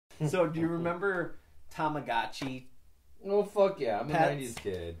So, do you remember Tamagotchi? Oh, fuck yeah. I'm Pets? a 90s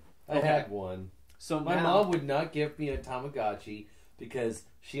kid. I Okay. had one. So My now, mom would not give me a Tamagotchi because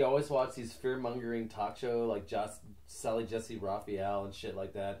she always watched these fear-mongering talk show like Sally Jesse Raphael and shit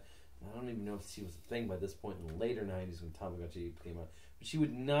like that. I don't even know if she was a thing by this point in the later 90s when Tamagotchi came out. But she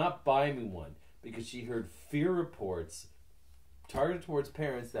would not buy me one because she heard fear reports targeted towards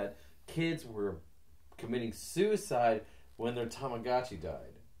parents that kids were committing suicide when their Tamagotchi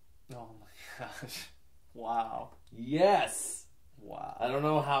died. oh my gosh, wow, Yes! wow. I don't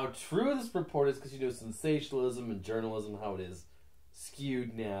know how true this report is because, sensationalism and journalism, how it is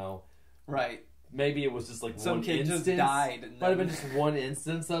skewed now. Right. Maybe it was just like Some one kid instance. just died. And Might have been just one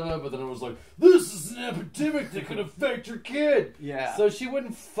instance of it, but then it was like, this is an epidemic that could affect your kid. Yeah. So she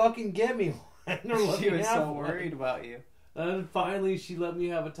wouldn't fucking get me one. Or she let me was have so one. worried about you. And then finally she let me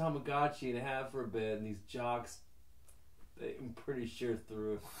have a Tamagotchi and have for a bit, and these jocks, I'm pretty sure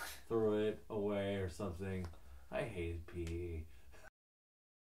threw it away or something. I hated PE.